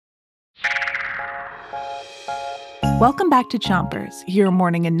Welcome back to Chompers, your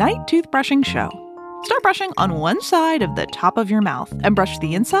morning and night toothbrushing show. Start brushing on one side of the top of your mouth and brush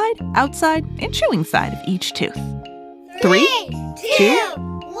the inside, outside, and chewing side of each tooth. 3, 2,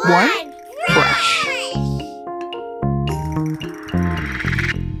 1, brush.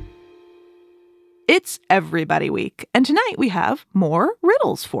 It's Everybody Week, and tonight we have more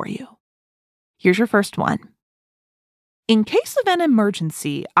riddles for you. Here's your first one. In case of an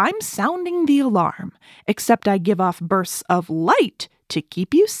emergency, I'm sounding the alarm, except I give off bursts of light to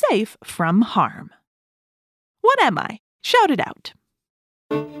keep you safe from harm. What am I? Shout it out.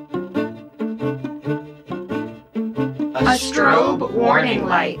 A strobe warning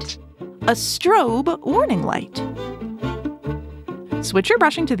light. A strobe warning light. Switch your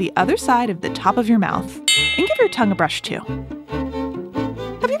brushing to the other side of the top of your mouth and give your tongue a brush too.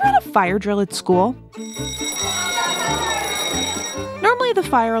 Have you ever had a fire drill at school? Normally the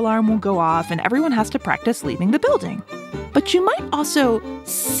fire alarm will go off and everyone has to practice leaving the building. But you might also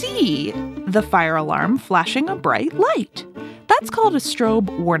see the fire alarm flashing a bright light. That's called a strobe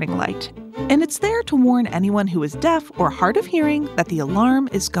warning light, and it's there to warn anyone who is deaf or hard of hearing that the alarm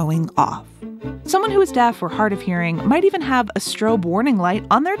is going off. Someone who is deaf or hard of hearing might even have a strobe warning light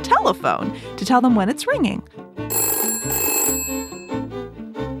on their telephone to tell them when it's ringing.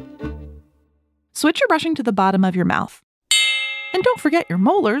 Switch your brushing to the bottom of your mouth. And don't forget your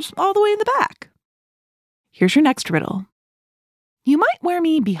molars all the way in the back. Here's your next riddle. You might wear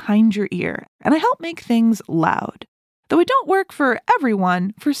me behind your ear, and I help make things loud. Though I don't work for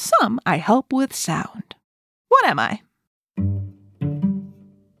everyone, for some I help with sound. What am I?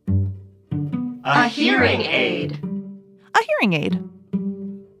 A hearing aid. A hearing aid.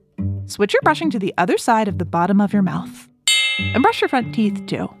 Switch your brushing to the other side of the bottom of your mouth. And brush your front teeth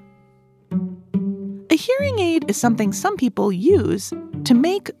too. A hearing aid is something some people use to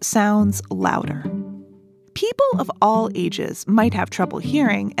make sounds louder. People of all ages might have trouble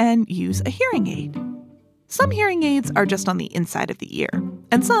hearing and use a hearing aid. Some hearing aids are just on the inside of the ear,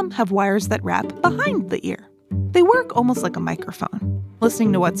 and some have wires that wrap behind the ear. They work almost like a microphone,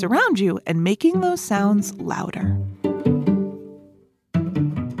 listening to what's around you and making those sounds louder.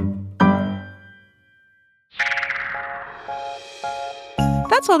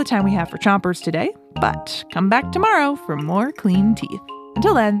 That's all the time we have for Chompers today, but come back tomorrow for more clean teeth.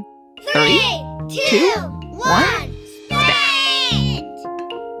 Until then, 3, 2, 1,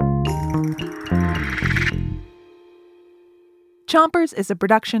 Chompers is a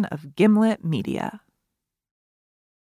production of Gimlet Media.